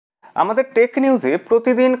আমাদের টেক নিউজে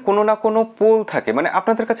প্রতিদিন কোনো না কোনো পোল থাকে, মানে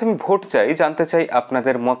আপনাদের কাছে আমি ভোট চাই, জানতে চাই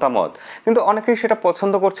আপনাদের মতামত, কিন্তু অনেকেই সেটা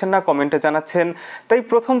পছন্দ করছেন না, কমেন্টে জানাচ্ছেন। তাই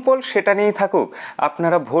প্রথম পোল সেটা নিয়েই থাকুক,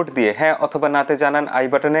 আপনারা ভোট দিয়ে হ্যাঁ অথবা নাতে জানান আই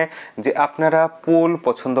বাটনে যে আপনারা পোল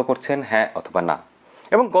পছন্দ করছেন হ্যাঁ অথবা না।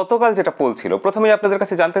 এবং গতকাল যেটা পোল ছিল, প্রথমেই আপনাদের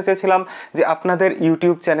কাছে জানতে চেয়েছিলাম যে আপনাদের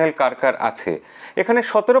ইউটিউব চ্যানেল কার কার আছে। এখানে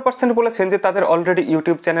 17% বলেছেন যে তাদের অলরেডি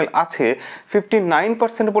ইউটিউব চ্যানেল আছে,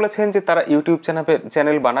 59% বলেছেন যে তারা ইউটিউব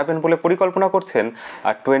চ্যানেল বানাবেন বলে পরিকল্পনা করছেন,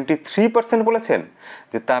 আর 23% বলেছেন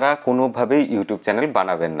যে তারা কোনোভাবেই ইউটিউব চ্যানেল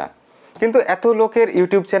বানাবেন না। কিন্তু এত লোকের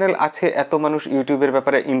ইউটিউব চ্যানেল আছে, এত মানুষ ইউটিউবের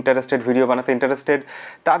ব্যাপারে ইন্টারেস্টেড, ভিডিও বানাতে ইন্টারেস্টেড,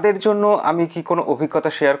 তাদের জন্য আমি কি কোনো অভিজ্ঞতা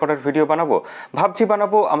শেয়ার করার ভিডিও বানাবো? ভাবছি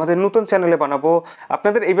বানাবো, আমাদের নতুন চ্যানেলে বানাবো।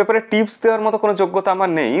 আপনাদের এই ব্যাপারে টিপস দেওয়ার মতো কোনো যোগ্যতা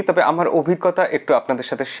আমার নেই, তবে আমার অভিজ্ঞতা একটু আপনাদের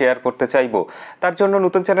সাথে শেয়ার করতে চাইবো। তার জন্য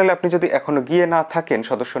নতুন চ্যানেলে আপনি যদি এখনো গিয়ে না থাকেন,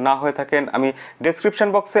 সদস্য না হয়ে থাকেন, আমি ডেসক্রিপশন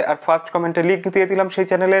বক্সে আর ফার্স্ট কমেন্টে লিঙ্ক দিয়ে দিলাম সেই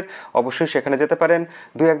চ্যানেলের, অবশ্যই সেখানে যেতে পারেন।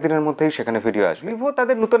 2-1 দিনের মধ্যেই সেখানে ভিডিও আসবে। ভিভো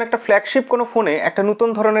তাদের নতুন একটা ফ্ল্যাগশিপ কোনো ফোনে একটা নতুন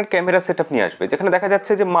ধরনের ক্যামেরা সেটআপ নিয়ে আসবে, যেখানে দেখা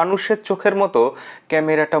যাচ্ছে যে মানুষের চোখের মতো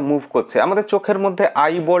ক্যামেরাটা মুভ করছে। আমাদের চোখের মধ্যে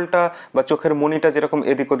আই বলটা বা চোখের মনিটা যেরকম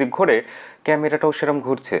এদিক ওদিক ঘোরে, ক্যামেরাটাও সেরকম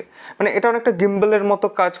ঘুরছে। মানে এটা অনেকটা গিম্বলের মতো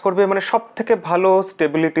কাজ করবে, মানে সব থেকে ভালো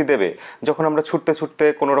স্টেবিলিটি দেবে। যখন আমরা ছুটতে ছুটতে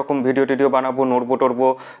কোনো রকম ভিডিও বানাবো, নড়বো টড়বো,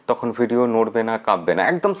 তখন ভিডিও নড়বে না, কাঁপবে না,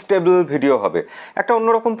 একদম স্টেবল ভিডিও হবে। একটা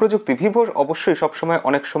অন্যরকম প্রযুক্তি। ভিভো অবশ্যই সবসময়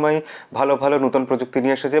অনেক সময় ভালো ভালো নতুন প্রযুক্তি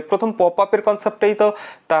নিয়ে এসেছে। প্রথম পপ আপের কনসেপ্টেই তো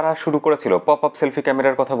তারা শুরু করেছিল, পপ আপ সেলফি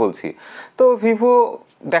ক্যামেরার কথা বলছি। তো ভিভো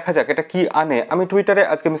দেখা যাক এটা কি আনে। আমি টুইটারে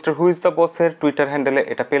আজকে মিস্টার হু ইজ দ্য বসের টুইটার হ্যান্ডেলে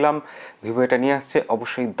এটা পেলাম, ভিভো এটা নিয়ে আসছে,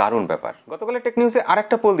 অবশ্যই দারুণ ব্যাপার। গতকালে টেক নিউজে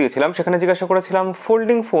আরেকটা পোল দিয়েছিলাম, সেখানে জিজ্ঞাসা করেছিলাম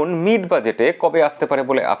ফোল্ডিং ফোন মিড বাজেটে কবে আসতে পারে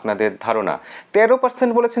বলে আপনাদের ধারণা।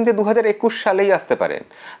 13% বলেছেন যে 2021 সালেই আসতে পারেন।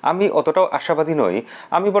 আমি অতটাও আশাবাদী নই,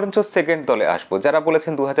 আমি বরঞ্চ সেকেন্ড দলে আসবো, যারা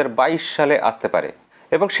বলেছেন 2022 সালে আসতে পারে।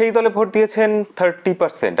 এবং সেই দলে ভোট দিয়েছেন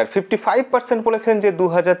 30%, আর 55% বলেছেন যে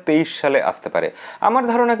 2023 সালে আসতে পারে। আমার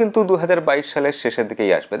ধারণা কিন্তু 2022 সালের শেষের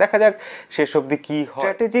দিকেই আসবে, দেখা যাক শেষ অবধি কি হয়।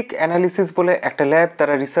 স্ট্র্যাটেজিক অ্যানালিসিস বলে একটা ল্যাব,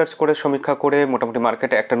 তারা রিসার্চ করে সমীক্ষা করে মোটামুটি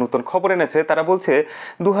মার্কেটে একটা নতুন খবর এনেছে। তারা বলছে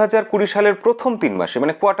 2020 সালের প্রথম 3 মাসে,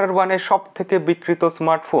 মানে Q1-এ সব থেকে বিক্রিত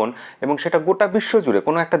স্মার্টফোন, এবং সেটা গোটা বিশ্ব জুড়ে,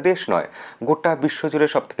 কোনো একটা দেশ নয়, গোটা বিশ্ব জুড়ে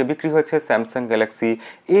সব থেকে বিক্রি হয়েছে স্যামসাং গ্যালাক্সি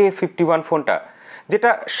A51 ফোনটা,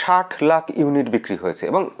 যেটা 60 লাখ ইউনিট বিক্রি হয়েছে।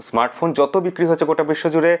 এবং স্মার্টফোন যত বিক্রি হয়েছে গোটা বিশ্ব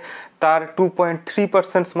জুড়ে, তার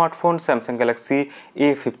 2.3% স্মার্টফোন স্যামসাং গ্যালাক্সি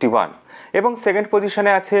A51। এবং সেকেন্ড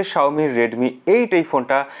পজিশনে আছে শাওমির রেডমি 8, এই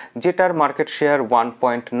ফোনটা, যেটার মার্কেট শেয়ার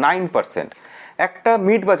 1.9%। একটা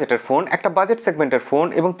মিড বাজেটের ফোন, একটা বাজেট সেগমেন্টের ফোন,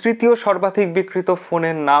 এবং তৃতীয় সর্বাধিক বিক্রিত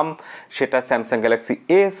ফোনের নাম সেটা স্যামসাং গ্যালাক্সি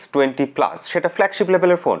S20 প্লাস, সেটা ফ্ল্যাগশিপ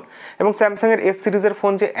লেভেলের ফোন। এবং স্যামসাংয়ের এস সিরিজের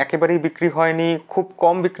ফোন যে একেবারেই বিক্রি হয়নি, খুব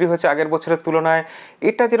কম বিক্রি হয়েছে আগের বছরের তুলনায়,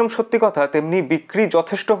 এটা যেরকম সত্যি কথা, তেমনি বিক্রি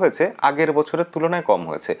যথেষ্ট হয়েছে, আগের বছরের তুলনায় কম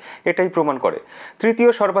হয়েছে, এটাই প্রমাণ করে। তৃতীয়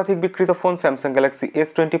সর্বাধিক বিক্রিত phone Samsung Galaxy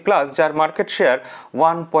S20 plus, যার মার্কেট শেয়ার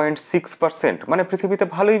 1.6%, মানে পৃথিবীতে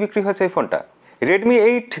ভালোই বিক্রি হয়েছে এই ফোনটা। রেডমি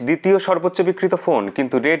 8 দ্বিতীয় সর্বোচ্চ বিক্রিত ফোন,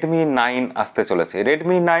 কিন্তু রেডমি 9 আসতে চলেছে।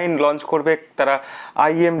 রেডমি 9 লঞ্চ করবে, তারা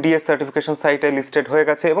IMDS সার্টিফিকেশন সাইটে লিস্টেড হয়ে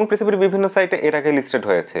গেছে, এবং পৃথিবীর বিভিন্ন সাইটে এর আগে লিস্টেড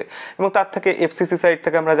হয়েছে। এবং তার থেকে FCC সাইট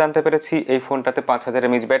থেকে আমরা জানতে পেরেছি এই ফোনটাতে 5000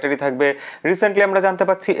 mAh ব্যাটারি থাকবে। রিসেন্টলি আমরা জানতে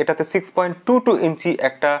পারছি এটাতে 6.22 ইঞ্চি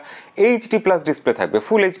একটা HD+ ডিসপ্লে থাকবে,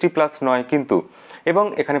 ফুল HD+ নয় কিন্তু। এবং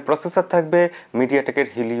এখানে প্রসেসর থাকবে মিডিয়াটেকের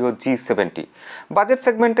হিলিও G70। বাজেট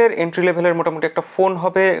সেগমেন্টের এন্ট্রি লেভেলের মোটামুটি একটা ফোন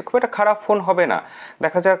হবে, খুব একটা খারাপ ফোন হবে না।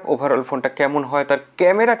 দেখা যাক ওভারঅল ফোনটা কেমন হয়, তার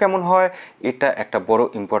ক্যামেরা কেমন হয়, এটা একটা বড়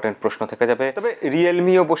ইম্পর্টেন্ট প্রশ্ন থেকে যাবে। তবে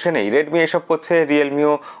রিয়েলমিও বসে নেই, রেডমি এসব করছে,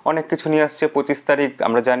 রিয়েলমিও অনেক কিছু নিয়ে আসছে। 25 তারিখ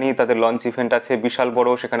আমরা জানি তাদের লঞ্চ ইভেন্ট আছে বিশাল বড়,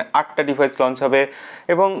 সেখানে 8টা ডিভাইস লঞ্চ হবে।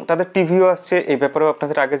 এবং তাদের টিভিও আসছে, এই ব্যাপারেও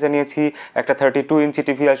আপনাদের আগে জানিয়েছি, একটা 32 ইঞ্চি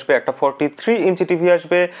টিভি আসবে, একটা 43 ইঞ্চি টিভি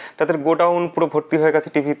আসবে। তাদের গোডাউন পুরো ভর্তি হয়ে গেছে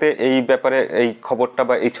টিভিতে, এই ব্যাপারে এই খবরটা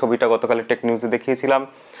বা এই ছবিটা গতকালের টেক নিউজে দেখিয়েছিলাম।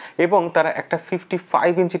 এবং তারা একটা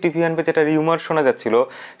 55 ইঞ্চি টিভি আনবে, যেটা রিউমার শোনা যাচ্ছিল,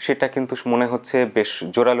 সেটা কিন্তু মনে হচ্ছে বেশ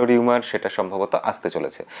জোরালো রিউমার, সেটা সম্ভবত আসতে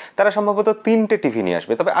চলেছে। তারা সম্ভবত 3টে টিভি নিয়ে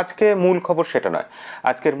আসবে। তবে আজকে মূল খবর সেটা নয়,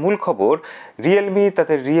 আজকের মূল খবর রিয়েলমি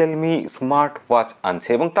তাদের রিয়েলমি স্মার্ট ওয়াচ আনছে,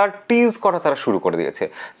 এবং তার টিজ করা তারা শুরু করে দিয়েছে।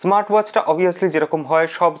 স্মার্ট ওয়াচটা অবভিয়াসলি যেরকম হয়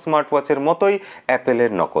সব স্মার্ট ওয়াচের মতোই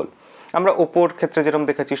অ্যাপেলের নকল। আমরা ওপোর ক্ষেত্রে যেরকম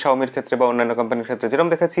দেখেছি, শাওমির ক্ষেত্রে বা অন্যান্য কোম্পানির ক্ষেত্রে যেরকম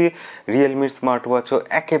দেখেছি, রিয়েলমির স্মার্ট ওয়াচও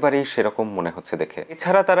একেবারেই সেরকম মনে হচ্ছে দেখে।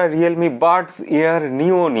 এছাড়া তারা রিয়েলমি বাডস এয়ার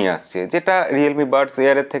নিও নিয়ে আসছে, যেটা রিয়েলমি বাডস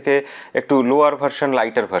এয়ারের থেকে একটু লোয়ার ভার্সন,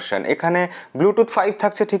 লাইটার ভার্সন। এখানে ব্লুটুথ 5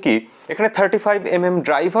 থাকছে ঠিকই, এখানে 35mm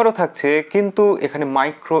ড্রাইভারও থাকছে, কিন্তু এখানে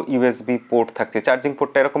মাইক্রো ইউএসবি পোর্ট থাকছে, চার্জিং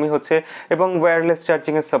পোর্টটা এরকমই হচ্ছে, এবং ওয়্যারলেস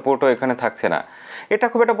চার্জিংয়ের সাপোর্টও এখানে থাকছে না। এটা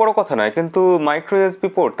খুব একটা বড় কথা নয়, কিন্তু মাইক্রো ইউএসবি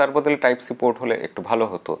পোর্ট তার বদলে টাইপ সি পোর্ট হলে একটু ভালো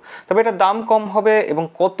হতো। তবে এটা দাম কম হবে, এবং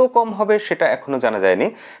কত কম হবে সেটা এখনো জানা যায়নি,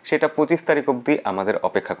 সেটা 25 তারিখ অবধি আমাদের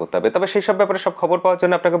অপেক্ষা করতে হবে। তবে সেই সব ব্যাপারে সব খবর পাওয়ার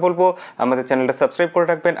জন্য আপনাকে বলবো আমাদের চ্যানেলটা সাবস্ক্রাইব করে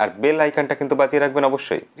রাখবেন, আর বেল আইকনটা কিন্তু বাজিয়ে রাখবেন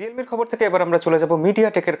অবশ্যই। রিয়েলমির খবর থেকে এবার আমরা চলে যাব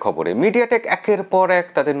মিডিয়াটেকের খবরে। মিডিয়াটেক একের পর এক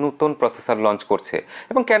তাদের নতুন প্রসেসর লঞ্চ করছে,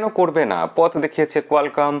 এবং কেন করবে না? পথ দেখিয়েছে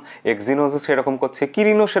কোয়ালকম, এক্সিনোসও সেরকম করছে,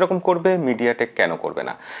 কিরিনও সেরকম করবে, মিডিয়াটেক কেন করবে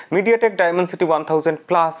না? মিডিয়াটেক ডায়মেনসিটি 1000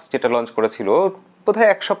 প্লাস যেটা লঞ্চ করেছিল বোধহয়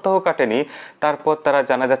এক সপ্তাহ কাটেনি, তারপর তারা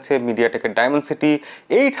জানা যাচ্ছে মিডিয়াটেকের ডায়মেনসিটি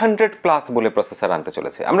 800 প্লাস বলে প্রসেসর আনতে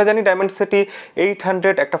চলেছে। আমরা জানি ডায়মেনসিটি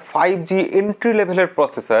 800 একটা 5G এন্ট্রি লেভেলের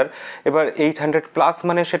প্রসেসর। এবার 800 প্লাস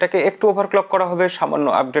মানে সেটাকে একটু ওভারক্লক করা হবে, সামান্য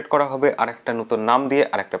আপডেট করা হবে, আর একটা নতুন নাম দিয়ে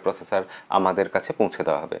আরেকটা প্রসেসর আমাদের কাছে পৌঁছে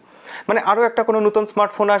দেওয়া হবে। মানে আরও একটা কোনো নতুন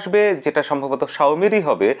স্মার্টফোন আসবে, যেটা সম্ভবত শাওমিরই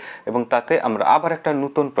হবে, এবং তাতে আমরা আবার একটা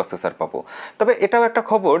নতুন প্রসেসর পাবো। তবে এটাও একটা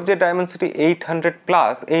খবর যে ডায়মেনসিটি 800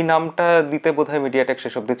 প্লাস এই নামটা দিতে বোধহয় মিডিয়াটেক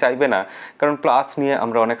শেষ অবধি চাইবে না, কারণ প্লাস নিয়ে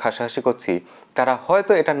আমরা অনেক হাসাহাসি করছি। তারা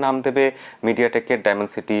হয়তো এটার নাম দেবে মিডিয়াটেকের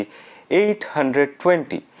ডায়মেনসিটি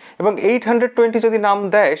 820, এবং 820 যদি নাম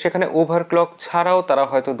দেয় সেখানে ওভারক্লক ছাড়াও তারা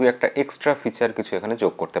হয়তো দু একটা এক্সট্রা ফিচার কিছু এখানে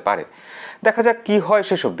যোগ করতে পারে। দেখা যাক কি হয়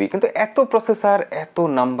শেষ অবধি। কিন্তু এত প্রসেসর, এত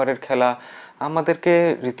নাম্বারের খেলা, আমাদেরকে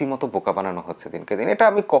রীতিমতো বোকা বানানো হচ্ছে দিনকে দিন। এটা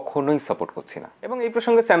আমি কখনোই সাপোর্ট করছি না। এবং এই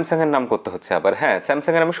প্রসঙ্গে স্যামসাংয়ের নাম করতে হচ্ছে আবার। হ্যাঁ,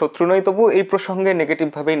 স্যামসাংয়ের আমি শত্রু নই, তবু এই প্রসঙ্গে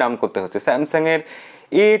নেগেটিভভাবেই নাম করতে হচ্ছে। স্যামসাংয়ের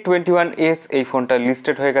A21s এই ফোনটা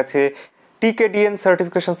লিস্টেড হয়ে গেছে টিকেডিএন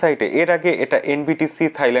সার্টিফিকেশন সাইটে। এর আগে এটা এনবিটিসি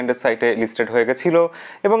থাইল্যান্ডের সাইটে লিস্টেড হয়ে গেছিল,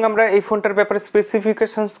 এবং আমরা এই ফোনটার ব্যাপারে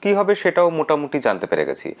স্পেসিফিকেশনস কী হবে সেটাও মোটামুটি জানতে পেরে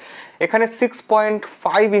গেছি। এখানে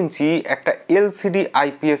 6.5 ইঞ্চি একটা এলসিডি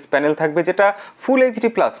আইপিএস প্যানেল থাকবে, যেটা ফুল এইচডি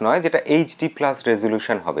প্লাস নয়, যেটা এইচডি প্লাস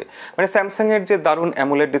রেজলিউশন হবে। মানে স্যামসাংয়ের যে দারুণ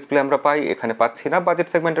অ্যামোলেড ডিসপ্লে আমরা পাই এখানে পাচ্ছি না, বাজেট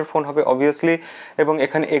সেগমেন্টের ফোন হবে অবভিয়াসলি। এবং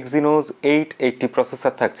এখানে এক্সিনোস 880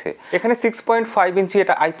 প্রসেসর থাকছে। এখানে 6.5 ইঞ্চি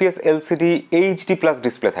এটা IPS LCD HD plus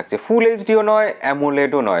display থাকছে, ফুল এইচডিও নয়,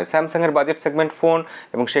 অ্যামোলেডও নয়। স্যামসাংয়ের বাজেট সেগমেন্ট ফোন,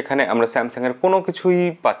 এবং সেখানে আমরা স্যামসাংয়ের কোনো কিছুই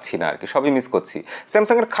পাচ্ছি না আর কি, সবই মিস করছি।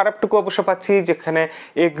 স্যামসাংয়ের খারাপটুকু অবশ্য পাচ্ছি, যেখানে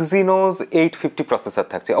এক্সিনোস 850 প্রসেসর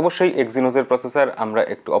থাকছে। অবশ্যই এক্সিনোসের প্রসেসর আমরা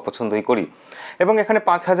একটু অপছন্দই করি। এবং এখানে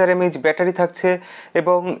 5000 mAh ব্যাটারি থাকছে,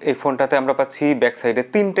 এবং এই ফোনটাতে আমরা পাচ্ছি ব্যাক সাইডে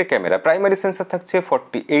 3টে ক্যামেরা। প্রাইমারি সেন্সর থাকছে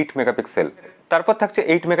 48 মেগাপিক্সেল, তারপর থাকছে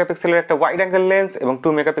 8 মেগাপিক্সেলের একটা ওয়াইড অ্যাঙ্গেল লেন্স এবং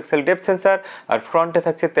 2 মেগাপিক্সেল ডেপথ সেন্সার, আর ফ্রন্টে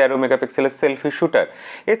থাকছে 13 মেগাপিক্সেলের সেলফি শুটার।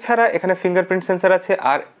 এছাড়া এখানে ফিঙ্গারপ্রিন্ট সেন্সার আছে,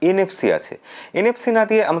 আর এনএফসি আছে। এনএফসি না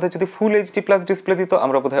দিয়ে আমাদের যদি ফুল এইচডি প্লাস ডিসপ্লে দিত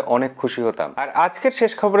আমরা বোধহয় অনেক খুশি হতাম। আর আজকের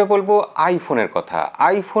শেষ খবরে বলবো আইফোনের কথা।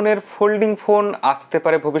 আইফোনের ফোল্ডিং ফোন আসতে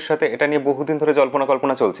পারে ভবিষ্যতে, এটা নিয়ে বহুদিন ধরে জল্পনা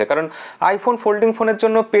কল্পনা চলছে, কারণ আইফোন ফোল্ডিং ফোনের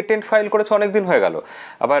জন্য পেটেন্ট ফাইল করেছে অনেক দিন হয়ে গেল।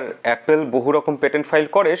 আবার অ্যাপেল বহু রকম পেটেন্ট ফাইল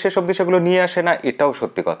করে, সেসব দিয়ে সেগুলো নিয়ে আসে না, এটাও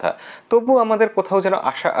সত্যি কথা। তবু আমাদের কোথাও যেন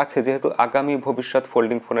আশা আছে, যেহেতু আগামী ভবিষ্যৎ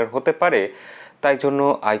ফোল্ডিং ফোনের হতে পারে, তাই জন্য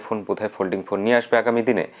আইফোন বোধহয় ফোল্ডিং ফোন নিয়ে আসবে আগামী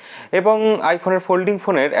দিনে। এবং আইফোনের ফোল্ডিং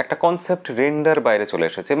ফোনের একটা কনসেপ্ট রেন্ডার বাইরে চলে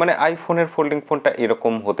এসেছে, মানে আইফোনের ফোল্ডিং ফোনটা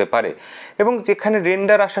এরকম হতে পারে। এবং যেখানে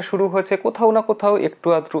রেন্ডার আসা শুরু হয়েছে, কোথাও না কোথাও একটু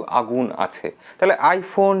আধটু আগুন আছে। তাহলে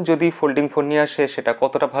আইফোন যদি ফোল্ডিং ফোন নিয়ে আসে সেটা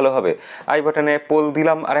কতটা ভালো হবে? আই বাটনে পোল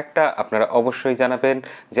দিলাম আরেকটা, আপনারা অবশ্যই জানাবেন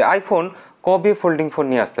যে আইফোন কবে ফোল্ডিং ফোন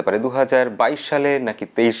নিয়ে আসতে পারে, 2022 সালে নাকি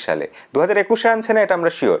 23 সালে? 2021-এ আনছে না, এটা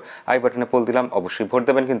আমরা শিওর। আই বাটনে পোল দিলাম, অবশ্যই ভোট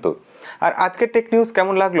দেবেন কিন্তু। আর আজকের টেক নিউজ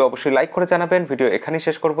কেমন লাগলো অবশ্যই লাইক করে জানাবেন। ভিডিও এখানেই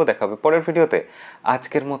শেষ করব, দেখা হবে পরের ভিডিওতে।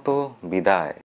 আজকের মতো বিদায়।